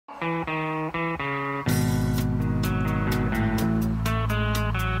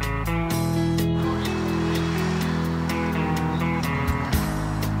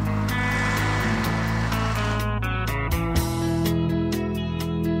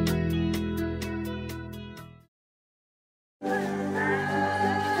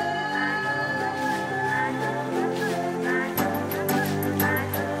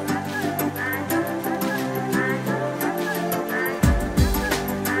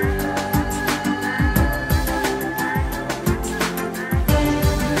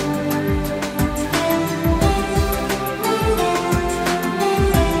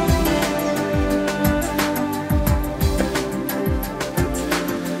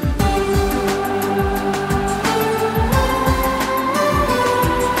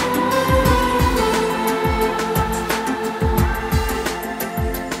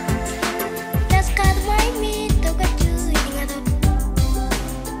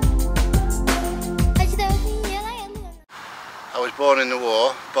born in the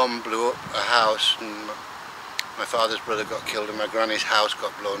war. Bomb blew up a house and my father's brother got killed and my granny's house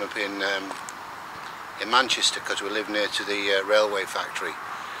got blown up in Manchester because we lived near to the railway factory.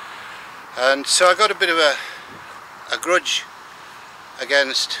 And so I got a bit of a grudge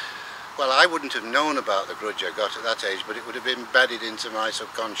against, well, I wouldn't have known about the grudge I got at that age, but it would have been embedded into my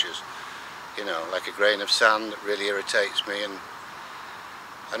subconscious, you know, like a grain of sand that really irritates me.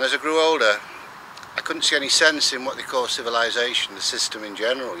 And as I grew older, I couldn't see any sense in what they call civilization, the system in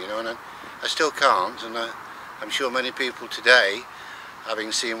general, you know, and I still can't, and I'm sure many people today,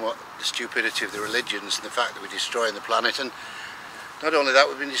 having seen what the stupidity of the religions and the fact that we're destroying the planet, and not only that,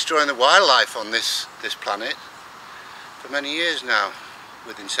 we've been destroying the wildlife on this planet for many years now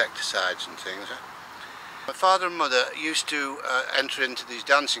with insecticides and things. My father and mother used to enter into these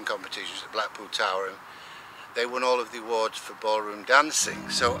dancing competitions at Blackpool Tower, and they won all of the awards for ballroom dancing.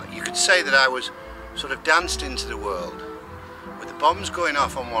 So you could say that I was sort of danced into the world with the bombs going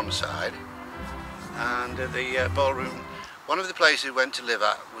off on one side and the ballroom. One of the places we went to live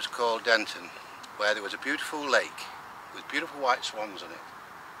at was called Denton, where there was a beautiful lake with beautiful white swans on it.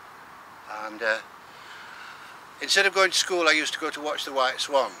 And instead of going to school, I used to go to watch the white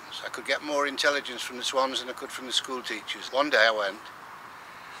swans. I could get more intelligence from the swans than I could from the school teachers. One day I went,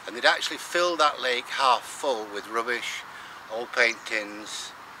 and they'd actually filled that lake half full with rubbish, old paint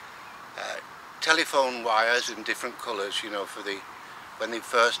tins, telephone wires in different colours, you know, for when they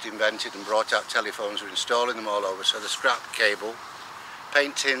first invented and brought out telephones, were installing them all over, so the scrap cable,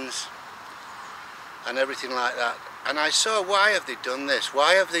 paint tins and everything like that. And I saw, why have they done this?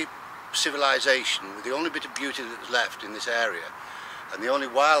 Why have the civilization, with the only bit of beauty that was left in this area and the only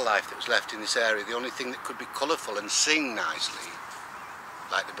wildlife that was left in this area, the only thing that could be colourful and sing nicely,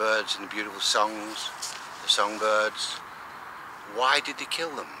 like the birds and the beautiful songs, the songbirds, why did they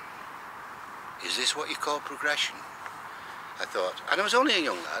kill them? Is this what you call progression? I thought, and I was only a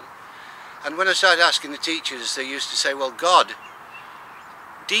young lad, and when I started asking the teachers, they used to say, well, God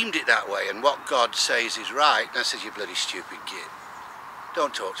deemed it that way, and what God says is right. And I said, you bloody stupid git,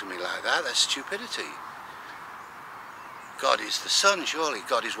 don't talk to me like that, that's stupidity. God is the sun, surely.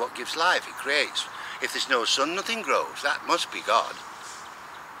 God is what gives life, it creates. If there's no sun, nothing grows. That must be God.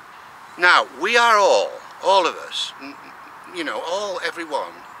 Now, we are all of us, you know,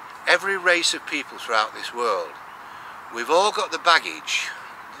 everyone, every race of people throughout this world, we've all got the baggage,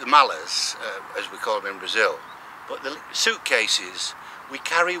 the malas, as we call them in Brazil, but the suitcases, we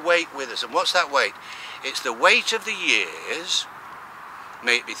carry weight with us. And what's that weight? It's the weight of the years,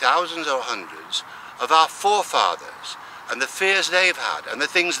 may it be thousands or hundreds, of our forefathers and the fears they've had and the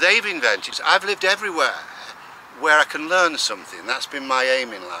things they've invented. I've lived everywhere where I can learn something. That's been my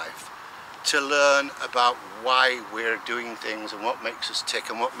aim in life, to learn about why we're doing things and what makes us tick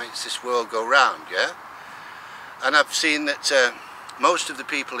and what makes this world go round, yeah? And I've seen that most of the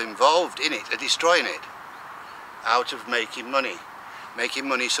people involved in it are destroying it out of making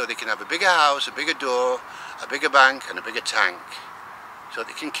money so they can have a bigger house, a bigger door, a bigger bank and a bigger tank, so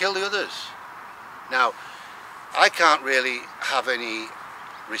they can kill the others. Now, I can't really have any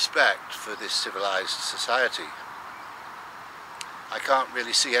respect for this civilized society. I can't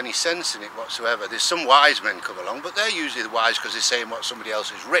really see any sense in it whatsoever. There's some wise men come along, but they're usually the wise because they're saying what somebody else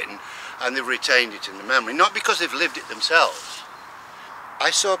has written and they've retained it in the memory, not because they've lived it themselves. I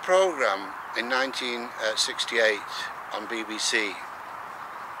saw a programme in 1968 on BBC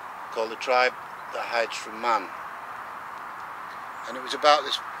called The Tribe That Hides From Man, and it was about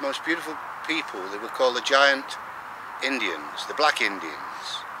this most beautiful people. They were called the giant Indians, the black Indians,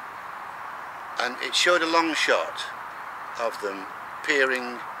 and it showed a long shot of them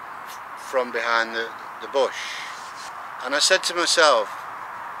peering from behind the bush, and I said to myself,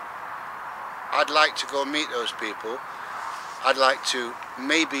 I'd like to go meet those people. I'd like to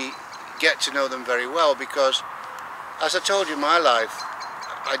maybe get to know them very well, because as I told you, in my life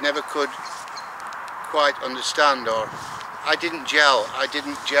I never could quite understand, or I didn't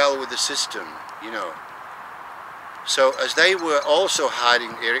gel with the system, you know. So as they were also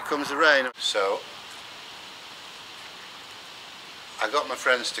hiding, here it comes the rain. So I got my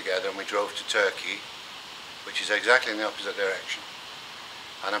friends together and we drove to Turkey, which is exactly in the opposite direction,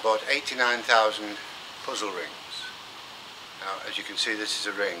 and I bought 89,000 puzzle rings. Now, as you can see, this is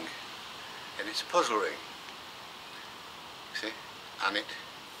a ring, and it's a puzzle ring, see, and it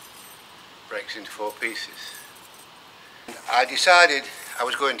breaks into 4 pieces. And I decided I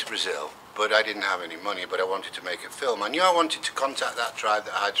was going to Brazil, but I didn't have any money, but I wanted to make a film. I knew I wanted to contact that tribe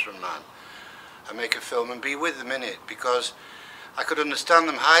that hides from man and make a film and be with them in it, because I could understand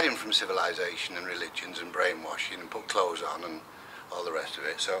them hiding from civilization and religions and brainwashing and put clothes on and all the rest of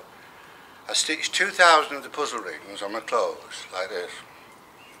it. So I stitched 2,000 of the puzzle rings on my clothes, like this.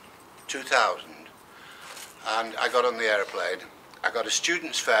 2,000. And I got on the aeroplane. I got a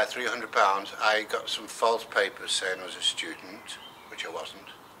student's fare, £300. I got some false papers saying I was a student, which I wasn't.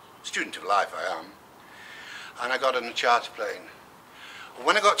 Student of life I am. And I got on a charter plane.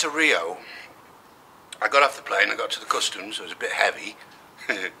 When I got to Rio, I got off the plane, I got to the customs, it was a bit heavy.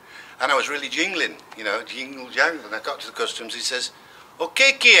 And I was really jingling, you know, jingle jangle. And I got to the customs, he says,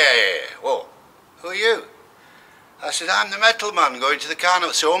 "Okay, whoa, who are you?" I said, "I'm the metal man going to the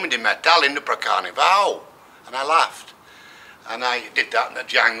carnival." So I'm in the metal in the carnival. And I laughed. And I did that and I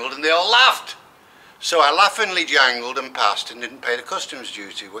jangled and they all laughed. So I laughingly jangled and passed and didn't pay the customs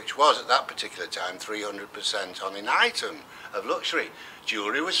duty, which was at that particular time 300% on an item of luxury.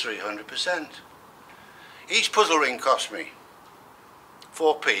 Jewellery was 300%. Each puzzle ring cost me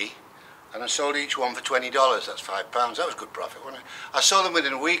 4p and I sold each one for $20, that's £5. That was good profit, wasn't it? I sold them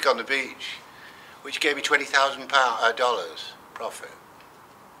within a week on the beach, which gave me $20,000 profit.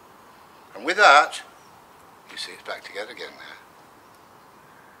 And with that, you see it's back together again now.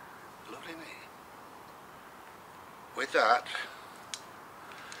 Lovely, isn't it? With that,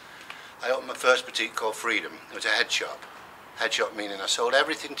 I opened my first boutique called Freedom. It was a head shop. Head shop meaning I sold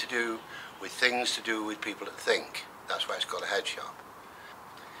everything to do with things to do with people that think. That's why it's called a head shop.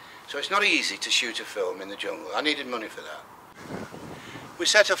 So it's not easy to shoot a film in the jungle. I needed money for that. We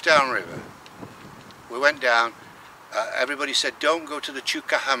set off downriver. We went down. Everybody said don't go to the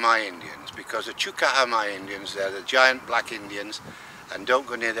Chukahamai Indians because the Chukahamai Indians, they're the giant black Indians, and don't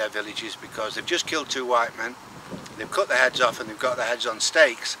go near their villages because they've just killed 2 white men. They've cut their heads off and they've got their heads on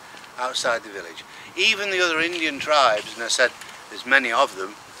stakes outside the village. Even the other Indian tribes, and I said there's many of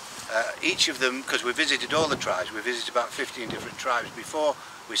them, each of them, because we visited all the tribes, we visited about 15 different tribes before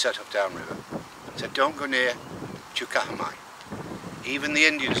we set off downriver, said don't go near Chukahamai. Even the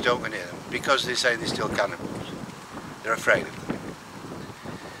Indians don't go near them because they say they're still cannibals. They're afraid of them.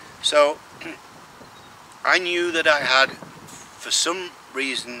 So I knew that I had, for some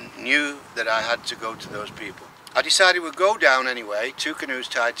reason, knew that I had to go to those people. I decided we'd go down anyway, 2 canoes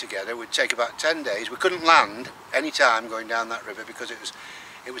tied together. We'd take about 10 days. We couldn't land any time going down that river because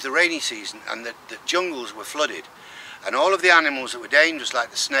it was the rainy season and the jungles were flooded. And all of the animals that were dangerous, like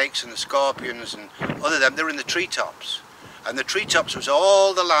the snakes and the scorpions and other than, they were in the treetops. And the treetops was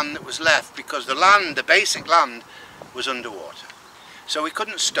all the land that was left because the land, the basic land, was underwater. So we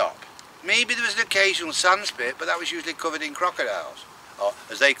couldn't stop. Maybe there was an occasional sand spit, but that was usually covered in crocodiles, or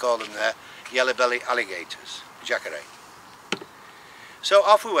as they call them there, yellow-belly alligators, jacare. So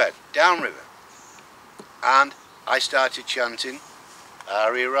off we went, downriver, and I started chanting,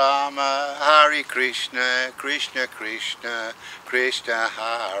 Hare Rama, Hare Krishna, Krishna Krishna, Krishna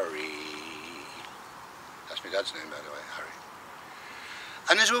Hare. That's my dad's name, by the way, Hare.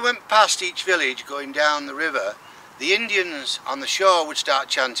 And as we went past each village going down the river, the Indians on the shore would start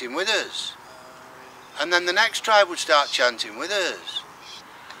chanting with us. And then the next tribe would start chanting with us.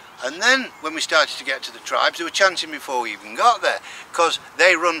 And then when we started to get to the tribes, they were chanting before we even got there, because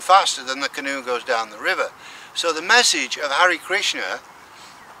they run faster than the canoe goes down the river. So the message of Hare Krishna,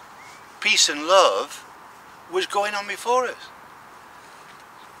 peace and love, was going on before us.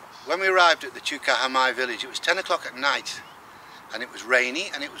 When we arrived at the Chukahamai village, it was 10 o'clock at night, and it was rainy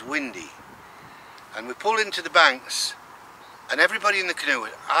and it was windy. And we pulled into the banks, and everybody in the canoe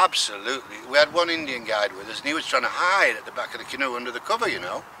was absolutely, we had one Indian guide with us, and he was trying to hide at the back of the canoe under the cover, you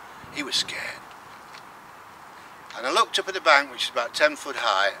know. He was scared. And I looked up at the bank, which is about 10 foot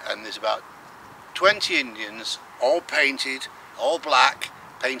high, and there's about 20 Indians, all painted, all black,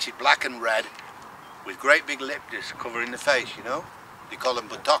 painted black and red, with great big lip discs covering the face, you know. They call them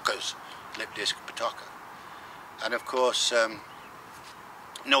batokas, lip disc bataka. And of course,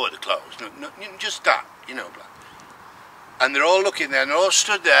 no other clothes, no, just that, you know, black. And they're all looking there, and they're all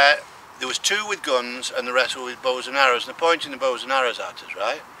stood there. There was 2 with guns, and the rest were with bows and arrows, and they're pointing the bows and arrows at us,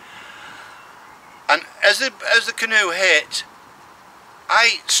 right? And as the canoe hit,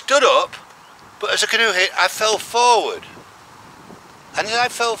 I stood up, but as the canoe hit, I fell forward. And as I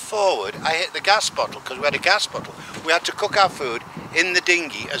fell forward, I hit the gas bottle, because we had a gas bottle. We had to cook our food in the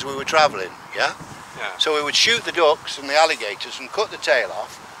dinghy as we were travelling, yeah? Yeah. So we would shoot the ducks and the alligators and cut the tail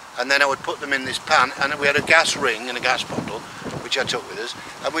off, and then I would put them in this pan, and we had a gas ring and a gas bottle, which I took with us,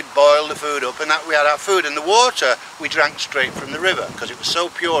 and we'd boil the food up, and that we had our food. And the water we drank straight from the river, because it was so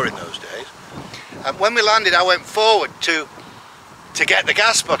pure in those days. And when we landed, I went forward to get the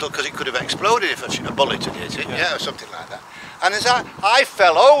gas bottle, because it could have exploded if a bullet had hit it, yeah, or something like that. And as I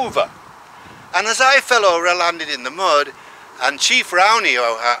fell over, and as I fell over, I landed in the mud, and Chief Rowney,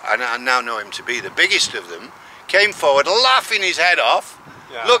 and I now know him to be the biggest of them, came forward, laughing his head off,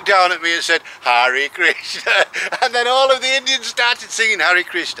 looked down at me and said, Hare Krishna. And then all of the Indians started singing Hare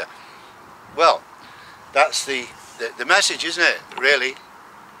Krishna. Well, that's the message, isn't it, really?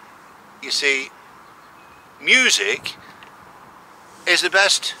 You see, music is the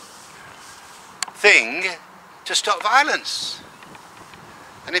best thing to stop violence.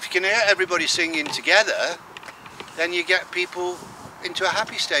 And if you can hear everybody singing together, then you get people into a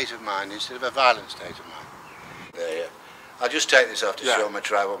happy state of mind instead of a violent state of mind. There, I'll just take this off to show my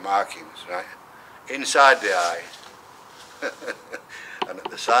tribal markings, right? Inside the eye, and at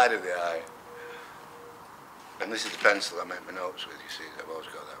the side of the eye. And this is the pencil I make my notes with, you see, I've always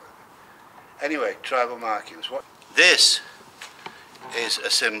got that with me. Anyway, tribal markings. This is a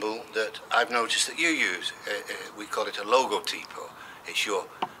symbol that I've noticed that you use. We call it a logotypo. It's your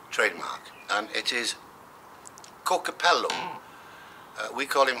trademark. And it is Kokapello. We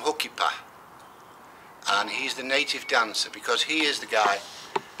call him Hokipa. And he's the native dancer because he is the guy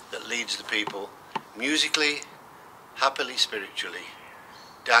that leads the people musically, happily, spiritually,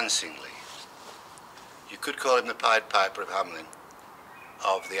 dancingly. You could call him the Pied Piper of Hamelin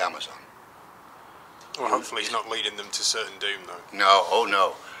of the Amazon. Well, hopefully he's not leading them to certain doom, though. No, oh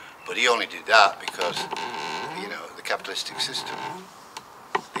no. But he only did that because, you know, the capitalistic system.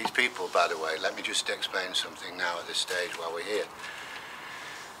 These people, by the way, let me just explain something now at this stage while we're here.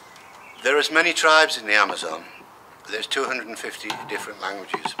 There are as many tribes in the Amazon. There's 250 different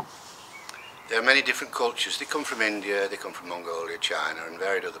languages. There are many different cultures. They come from India, they come from Mongolia, China, and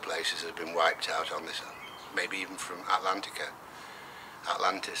varied other places that have been wiped out on this, maybe even from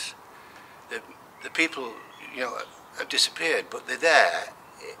Atlantis. The people, you know, have disappeared, but they're there,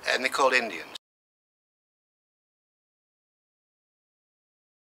 and they're called Indians.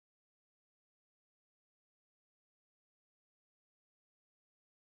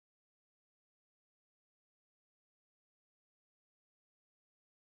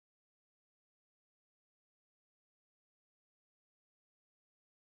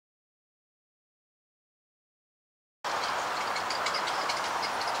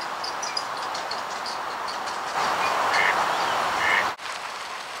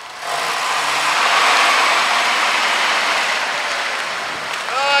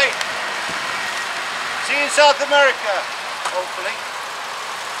 See you in South America, hopefully.